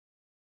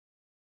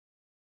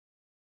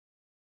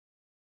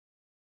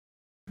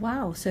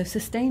Wow, so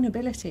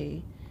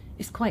sustainability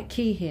is quite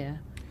key here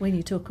when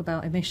you talk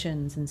about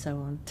emissions and so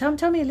on.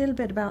 Tell me a little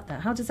bit about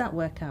that. How does that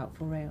work out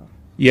for rail?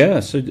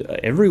 Yeah, so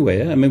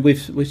everywhere. I mean,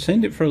 we've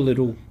seen it for a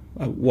little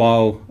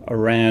while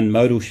around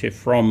modal shift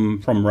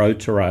from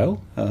road to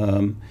rail.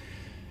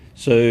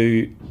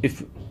 So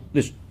if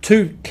there's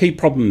two key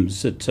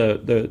problems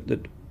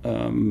that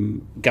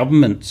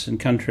governments and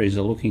countries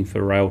are looking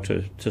for rail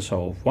to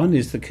solve. One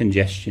is the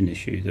congestion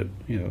issue that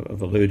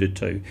I've alluded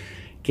to,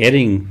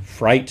 getting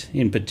freight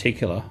in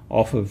particular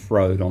off of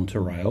road onto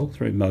rail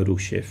through modal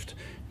shift.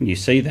 And you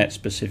see that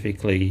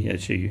specifically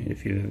if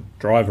you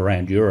drive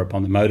around Europe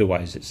on the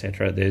motorways,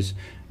 etc. There's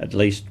at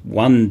least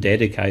one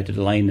dedicated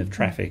lane of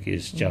traffic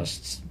is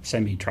just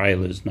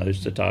semi-trailers nose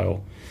to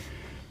tail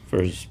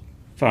for as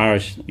far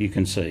as you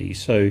can see.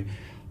 So,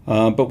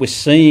 but we're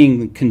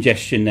seeing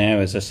congestion now,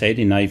 as I said,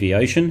 in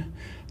aviation.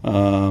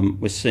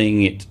 We're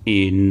seeing it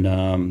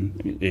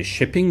in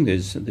shipping.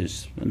 There's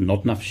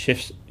not enough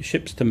ships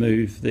to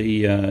move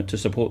to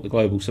support the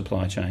global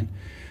supply chain.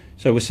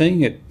 So we're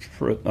seeing it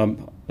for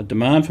a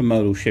demand for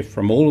modal shift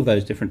from all of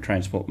those different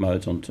transport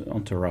modes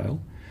onto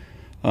rail.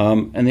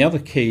 And the other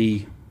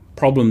key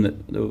problem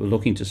that we're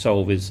looking to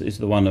solve is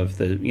the one of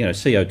the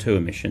CO2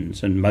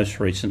 emissions, and most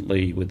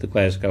recently with the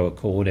Glasgow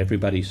Accord,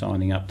 everybody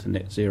signing up to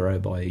net zero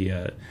by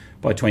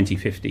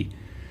 2050.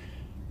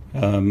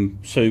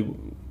 So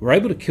we're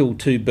able to kill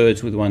two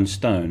birds with one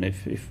stone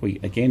if we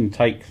again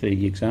take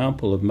the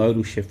example of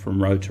modal shift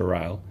from road to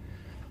rail.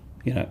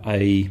 An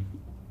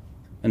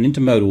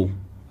intermodal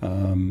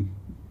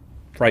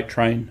freight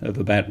train of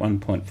about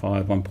 1.5,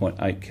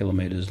 1.8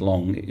 kilometres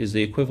long is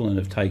the equivalent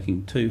of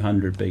taking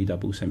 200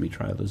 B-double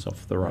semi-trailers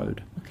off the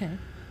road. Okay.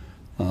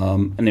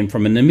 And then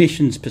from an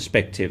emissions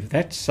perspective,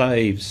 that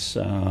saves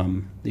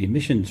the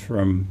emissions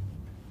from,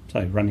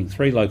 say, running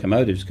 3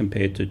 locomotives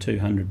compared to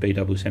 200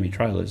 B-double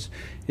semi-trailers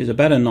is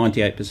about a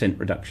 98%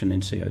 reduction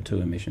in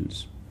CO2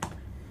 emissions.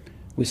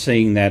 We're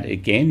seeing that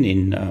again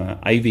in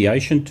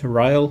aviation to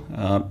rail,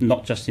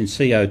 not just in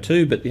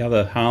CO2, but the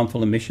other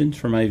harmful emissions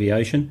from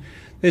aviation.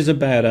 There's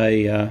about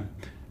a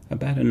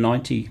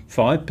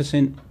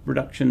 95%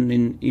 reduction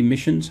in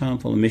emissions,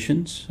 harmful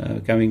emissions,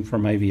 going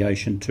from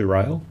aviation to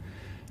rail.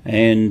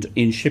 And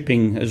in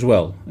shipping as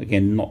well,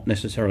 again, not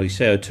necessarily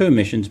CO2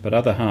 emissions, but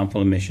other harmful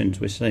emissions,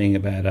 we're seeing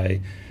about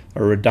a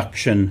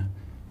reduction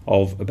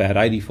of about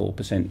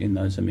 84% in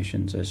those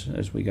emissions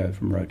as we go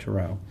from road to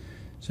rail.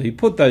 So you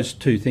put those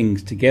two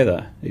things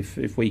together,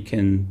 if we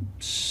can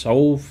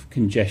solve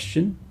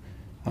congestion,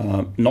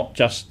 not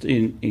just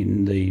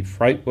in the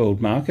freight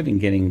world market in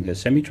getting the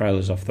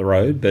semi-trailers off the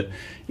road, but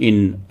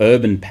in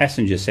urban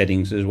passenger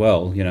settings as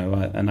well.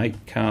 An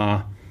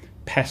 8-car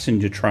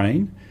passenger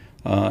train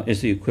is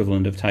the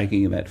equivalent of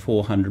taking about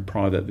 400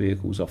 private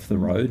vehicles off the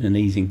road and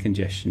easing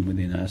congestion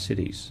within our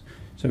cities.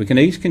 So we can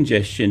ease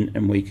congestion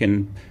and we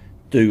can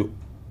do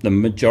the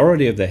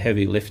majority of the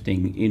heavy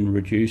lifting in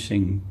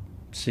reducing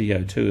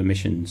CO2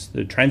 emissions,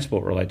 the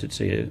transport-related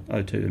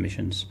CO2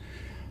 emissions,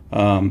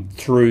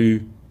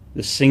 through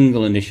the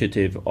single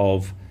initiative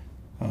of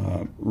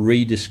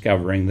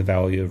rediscovering the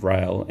value of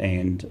rail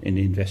and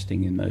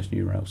investing in those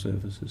new rail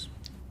services.